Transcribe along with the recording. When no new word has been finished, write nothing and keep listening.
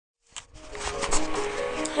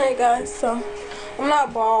Hey guys, so I'm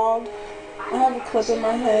not bald. I have a clip in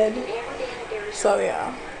my head. So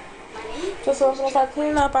yeah. Just once I start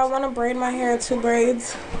cleaning up, I want to braid my hair 2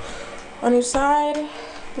 braids on each side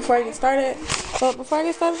before I get started. But before I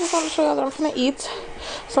get started, I just want to show y'all that I'm gonna eat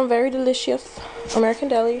some very delicious American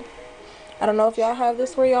deli. I don't know if y'all have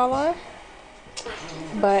this where y'all are,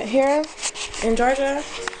 but here in Georgia,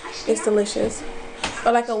 it's delicious.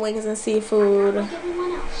 Or like a wings and seafood,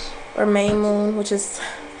 or Maine Moon, which is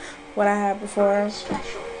what I had before.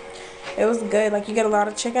 It was good. Like, you get a lot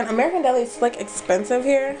of chicken. American deli is like expensive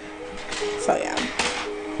here, so yeah.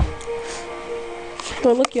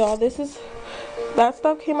 But look, y'all, that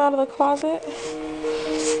stuff came out of the closet,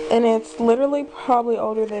 and it's literally probably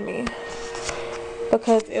older than me,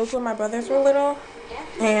 because it was when my brothers were little,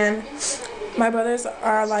 and my brothers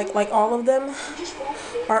are like all of them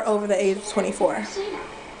are over the age of 24.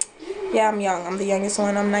 Yeah, I'm young. I'm the youngest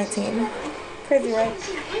one. I'm 19. Crazy, right?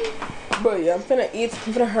 But yeah, I'm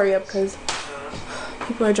finna hurry up because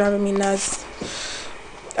people are driving me nuts.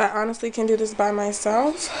 I honestly can do this by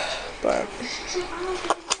myself, but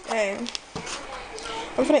hey,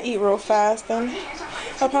 I'm finna eat real fast, and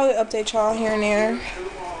I'll probably update y'all here and there,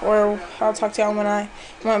 or I'll talk to y'all when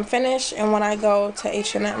I'm finished and when I go to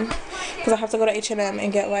H&M, because I have to go to H&M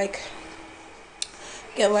and get like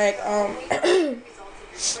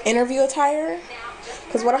interview attire,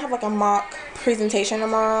 because what I have like a mock presentation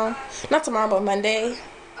tomorrow, not tomorrow but Monday,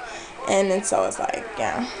 and then so it's like,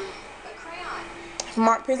 yeah,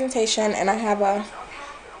 mock presentation, and I have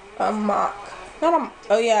a mock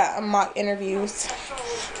interviews,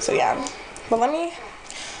 so yeah. But let me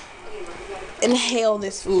inhale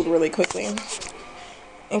this food really quickly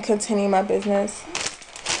and continue my business,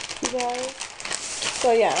 you guys.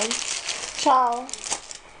 So yeah, ciao.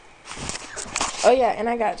 Oh yeah, and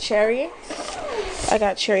I got cherry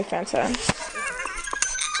Fanta.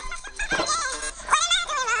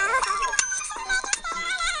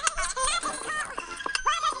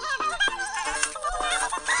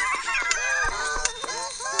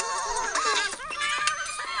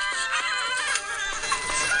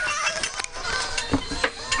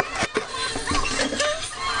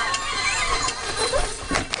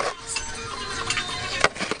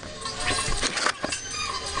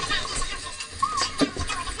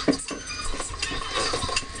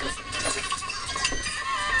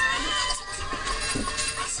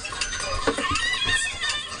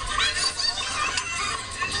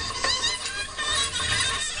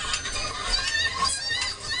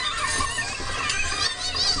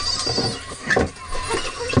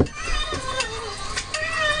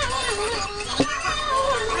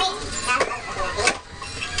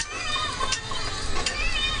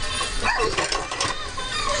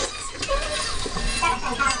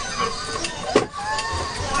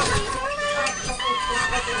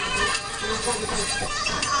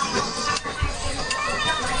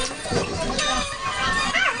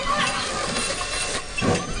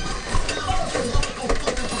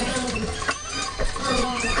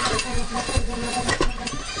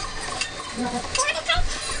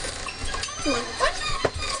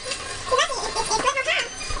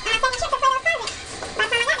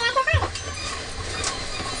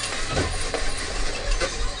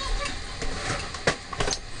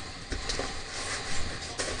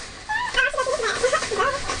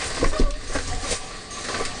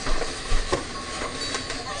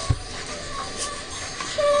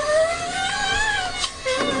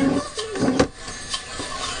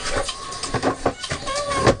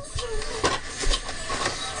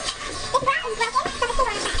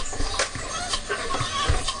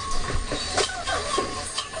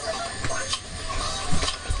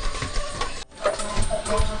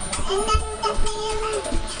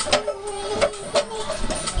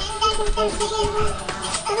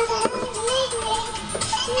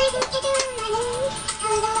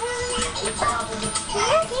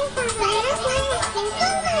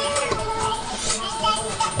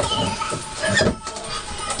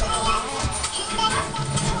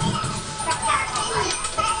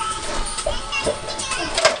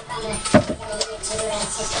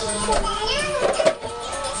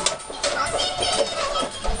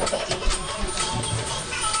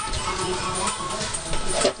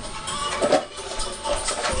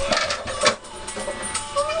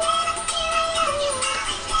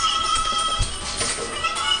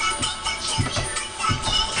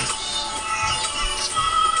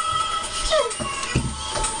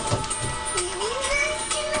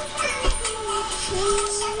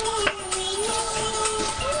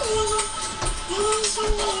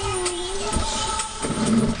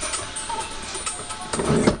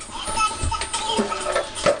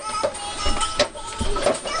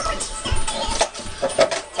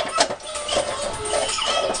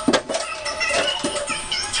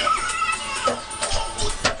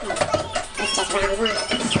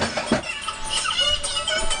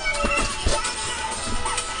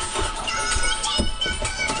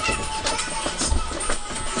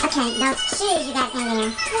 Okay, those shoes you got in there,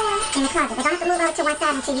 in the closet. They're going to have to move over to one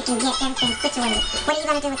side until you can get everything situated. What are you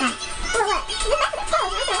going to do with that? Oh, what? The rest of the clothes.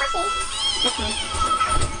 I'm going to wash it. Okay.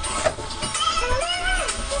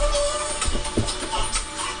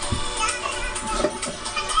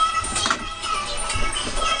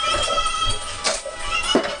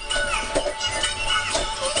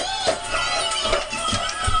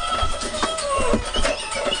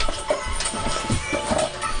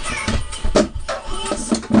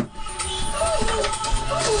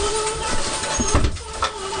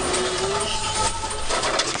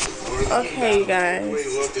 Okay, you guys.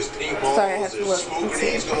 Sorry, I had to look and see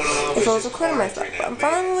if I was recording myself. But I'm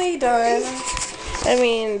finally done. I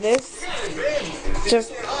mean, this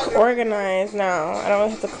just organized now. I don't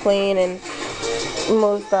have to clean and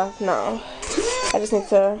move stuff. No, I just need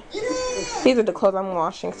to. These are the clothes I'm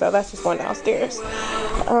washing, so that's just going downstairs.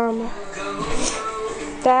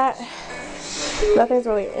 That nothing's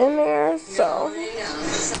really in there, so I'm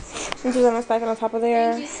just gonna stack it on top of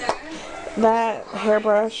there. That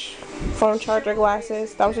hairbrush, phone charger,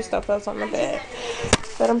 glasses, that was just stuff that was on the bed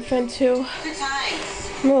that I'm trying to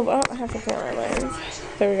move. Oh, I have something on my lens.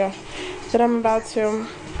 There we go. That I'm about to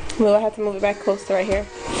move. I have to move it back close to right here.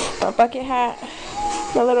 My bucket hat,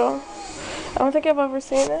 my little, I don't think I've ever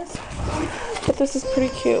seen this, but this is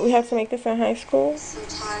pretty cute. We had to make this in high school.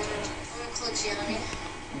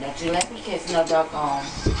 Don't you let me kiss no doggone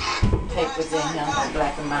papers in here, no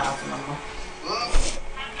black and miles no more.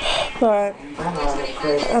 But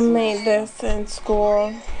I made this in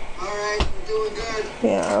school.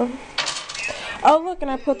 Yeah. Oh, look, and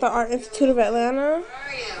I put the Art Institute of Atlanta.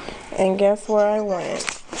 And guess where I went?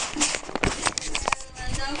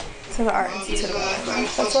 To the Art Institute of Atlanta.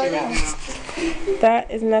 That's where I went. That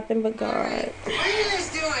is nothing but God.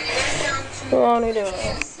 Won't he do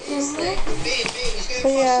it?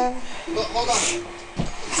 But yeah.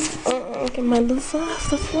 Get my little sauce,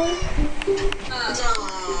 the floor.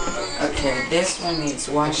 Okay, this one needs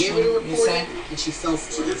washing, you say? Or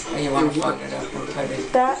you want to fold it up and put it?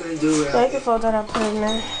 Yeah, you can fold that up and put it in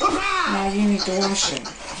there. No, you need to wash it.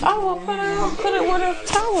 Oh, well, put it where the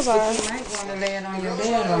towels are. You might want to lay it on your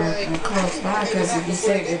bed or close by, because if you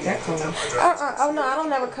save it that close. Oh, no, I don't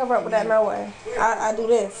never cover up with that, no way. I do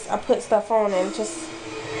this. I put stuff on and just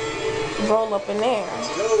roll up in there.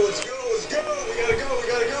 Let's go. We gotta go.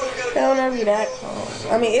 It don't ever be that cold.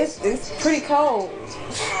 I mean, it's pretty cold.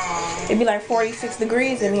 It'd be like 46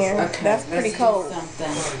 degrees in here. Okay, that's pretty cold.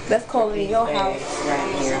 That's colder than your house.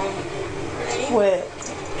 Right here. What?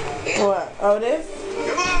 Oh, this?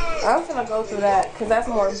 I'm gonna go through that because that's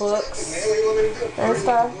more books and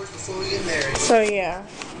stuff. So yeah,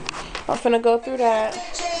 I'm finna go through that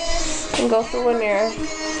and go through in there.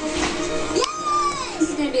 This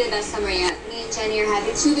is gonna be the best summer yet. Me and Jenny are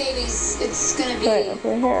having 2 babies. It's gonna be Right up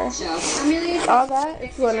in here. I'm really All that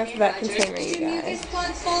is going into that container, you guys.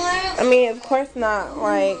 I mean, of course not.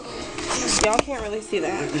 Like, y'all can't really see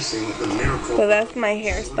that. So that's my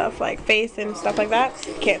hair stuff, like face and stuff like that.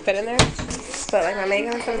 Can't fit in there. But like my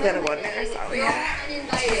makeup and stuff is gonna go in there. So yeah.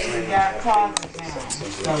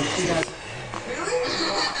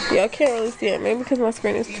 Y'all can't really see it. Maybe because my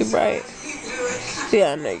screen is too bright.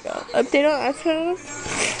 Yeah, there you go. Update on iTunes.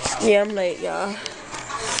 Yeah, I'm late, y'all.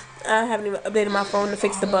 I haven't even updated my phone to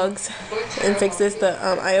fix the bugs and fix this. The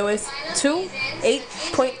iOS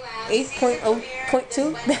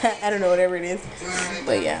 8.0.2. I don't know, whatever it is.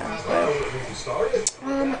 But yeah.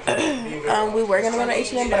 We were gonna go to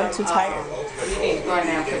H&M, but I'm too tired.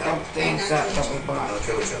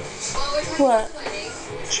 What?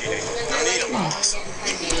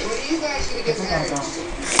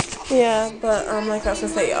 Yeah, but like I was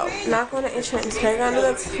gonna say, yo, not going to H&M today. Gonna do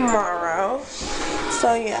that tomorrow.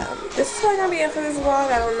 So yeah, this is probably gonna be it for this vlog.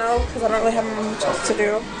 I don't know because I don't really have much else to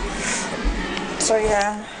do. So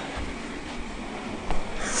yeah.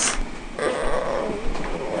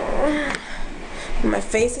 My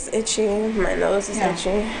face is itchy. My nose is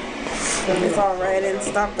itchy. It's all red and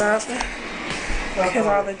stopped up because of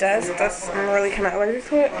all the dust. I'm really kind of allergic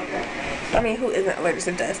to it. I mean, who isn't allergic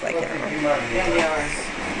to dust? Like, you know.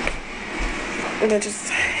 They're just,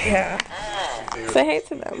 yeah. Say hey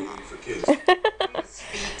to them.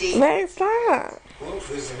 Man, stop.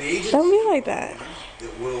 Don't be like that.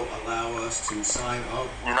 That will allow us to sign up.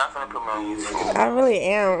 You're not gonna put my music. I really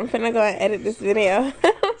am. I'm finna go and edit this video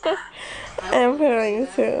and put it on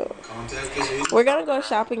YouTube. We're gonna go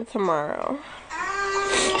shopping tomorrow. You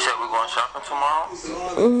said we're going shopping tomorrow?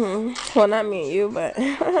 Well, not me and you, but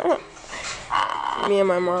me and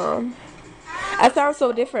my mom. I sound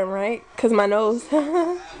so different, right? Cause my nose.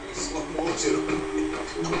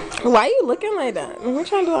 Why are you looking like that? We're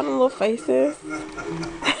trying to do all them little faces.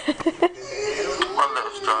 My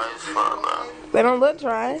lips dry as fuck, bro. They don't look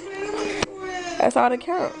dry. That's all that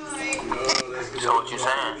counts. So what you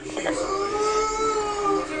saying?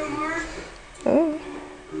 Oh.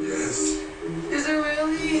 Yes. Is it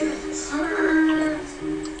really?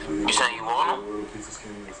 You saying you want them? Where the pieces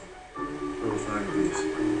came in from? Where we find these?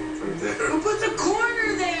 Right there. Who put the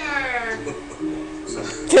corner there?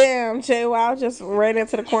 Damn, Jay, wow, just right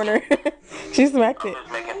into the corner. She smacked it.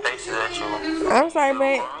 Just making faces at you. I'm sorry,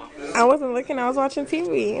 babe. I wasn't looking. I was watching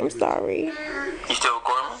TV. I'm sorry. You still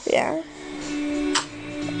recording me? Yeah.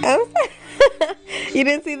 I'm sorry. You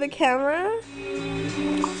didn't see the camera?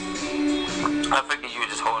 I figured you were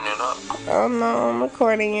just holding it up. Oh, no. I'm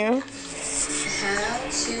recording you. How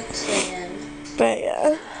to plan. But,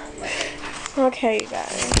 yeah. Okay, you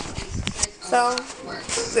guys. So,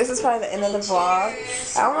 this is probably the end of the vlog.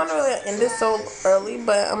 I don't want to really end this so early,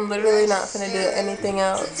 but I'm literally not going to do anything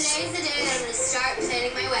else. Today's the day that I'm going to start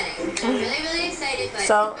planning my wedding. I'm really, really excited, but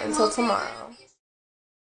So, until tomorrow.